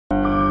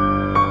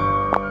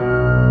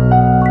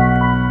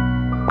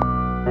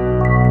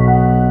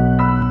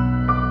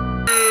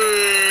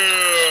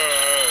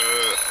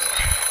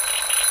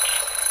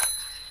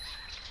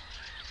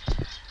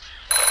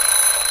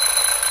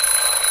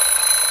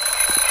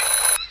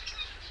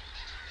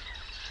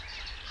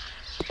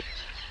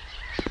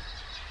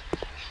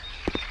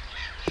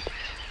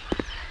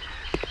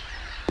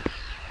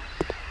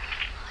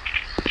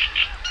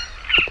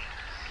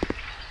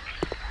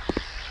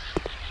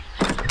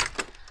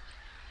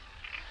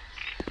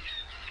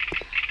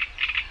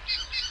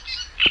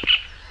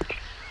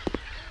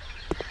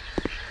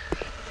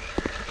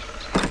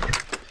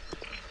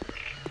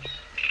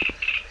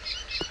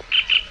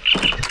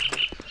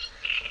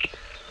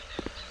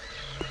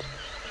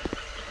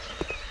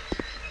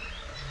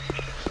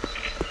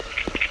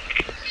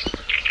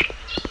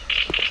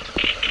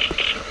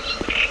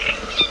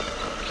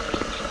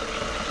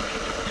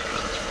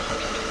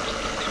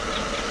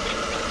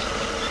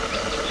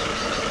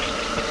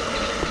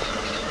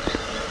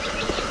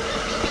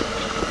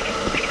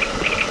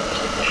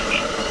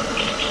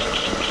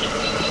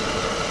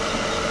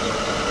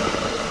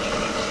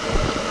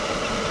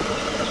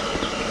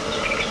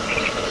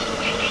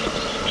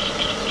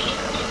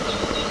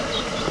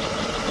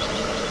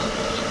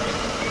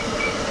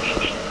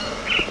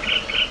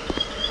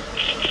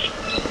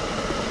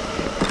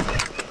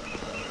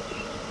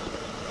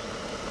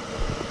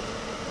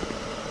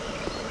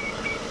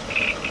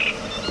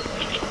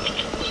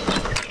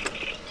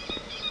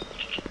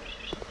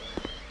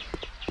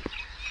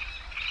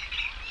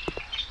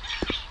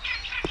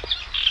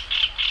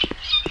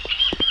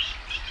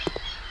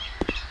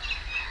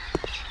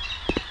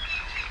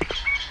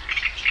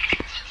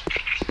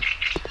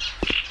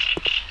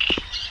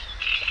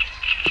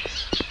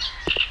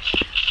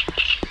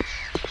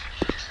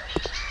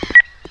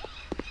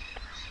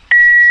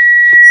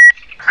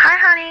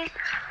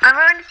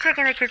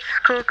taking the kids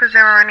to school because they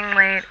were running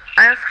late.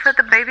 I also fed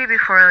the baby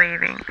before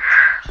leaving.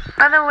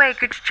 By the way,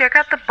 could you check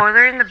out the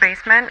boiler in the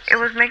basement? It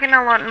was making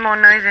a lot more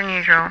noise than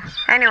usual.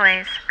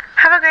 Anyways,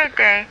 have a great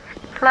day.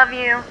 Love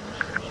you.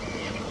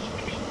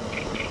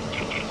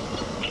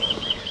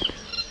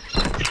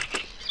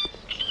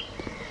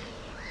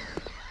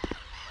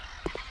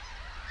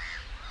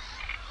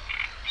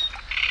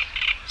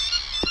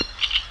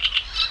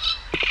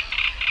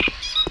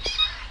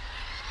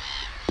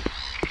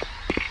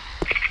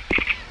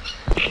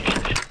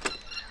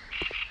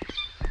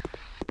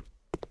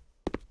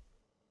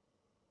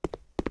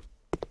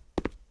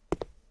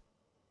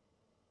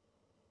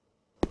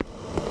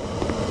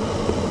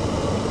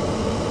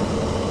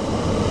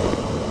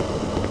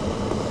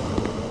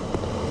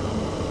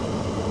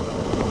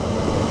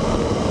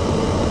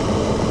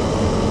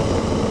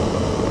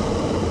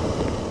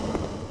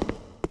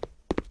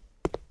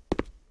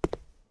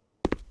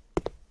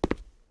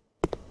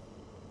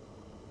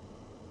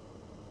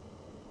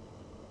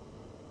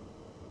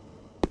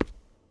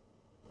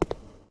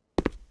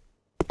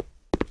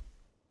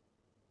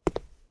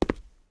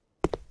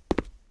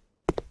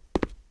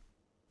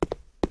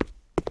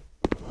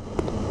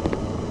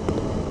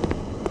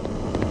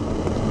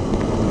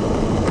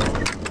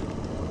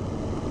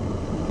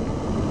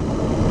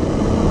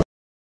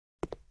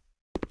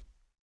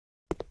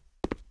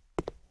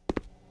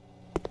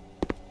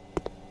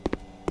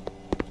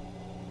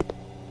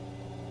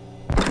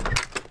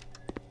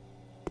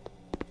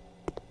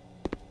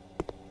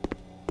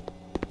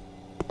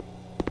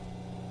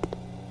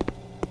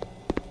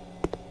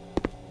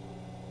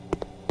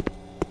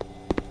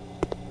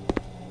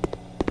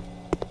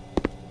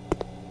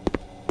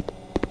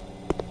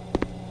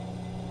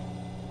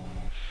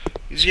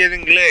 It's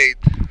getting late.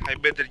 I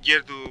better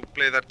get to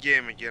play that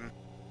game again.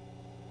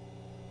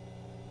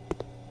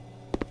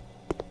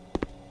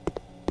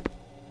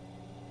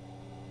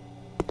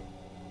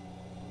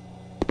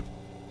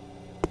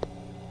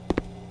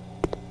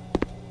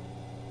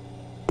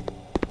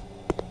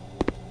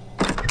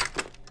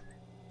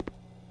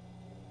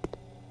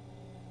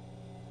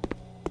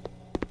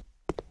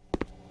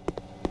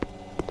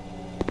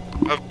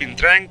 I've been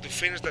trying to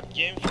finish that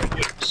game for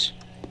weeks.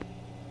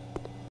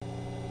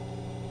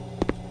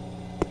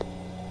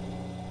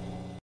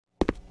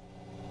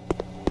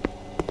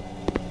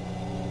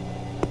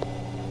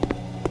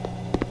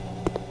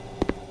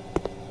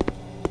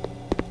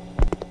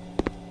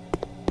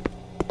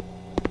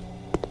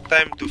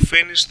 Time to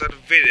finish that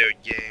video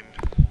game.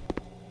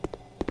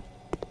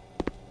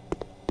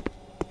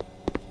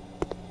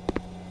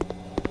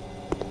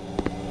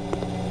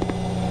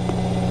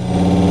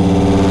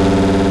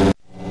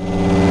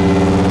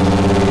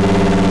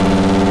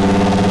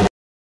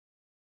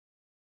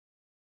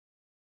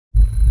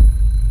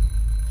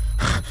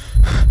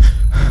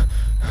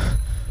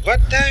 What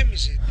time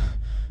is it?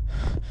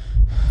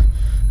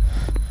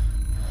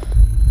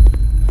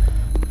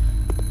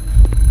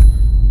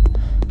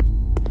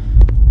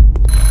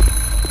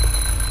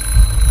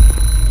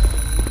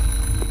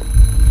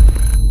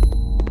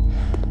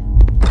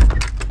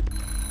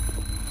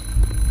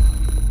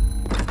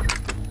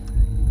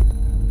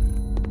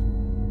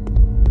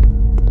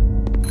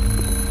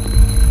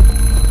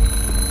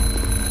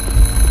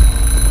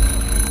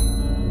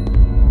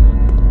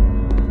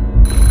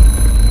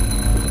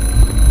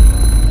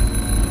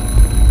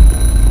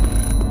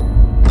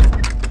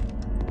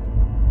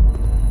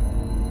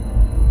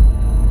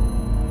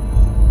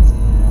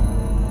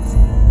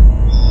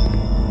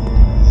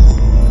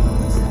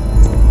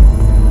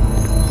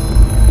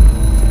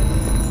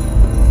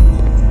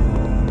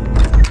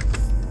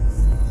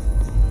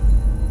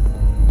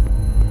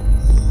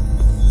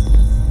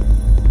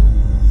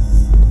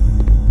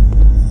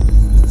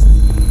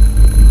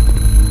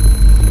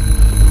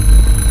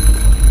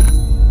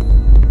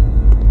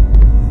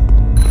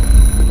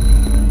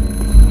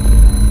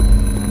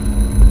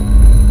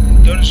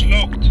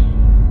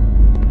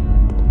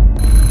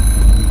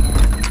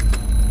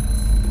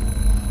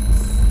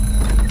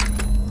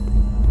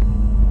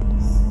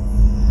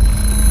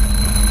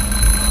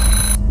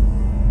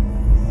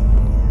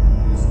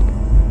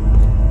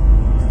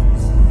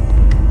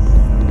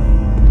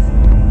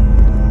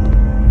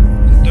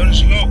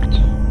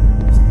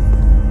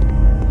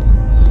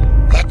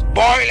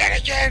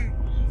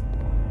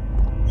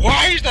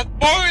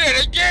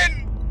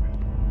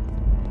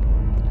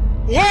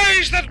 Why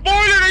is that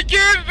boiler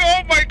again?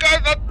 Oh my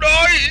god, that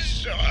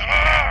noise!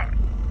 Ah!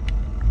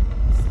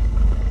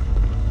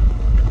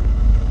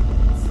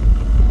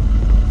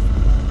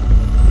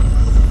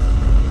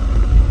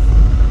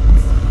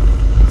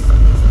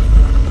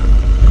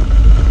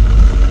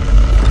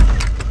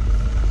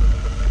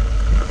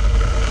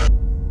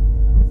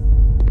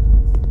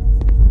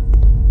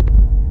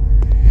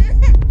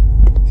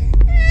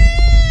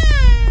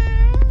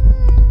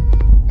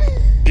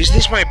 Is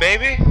this my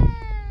baby?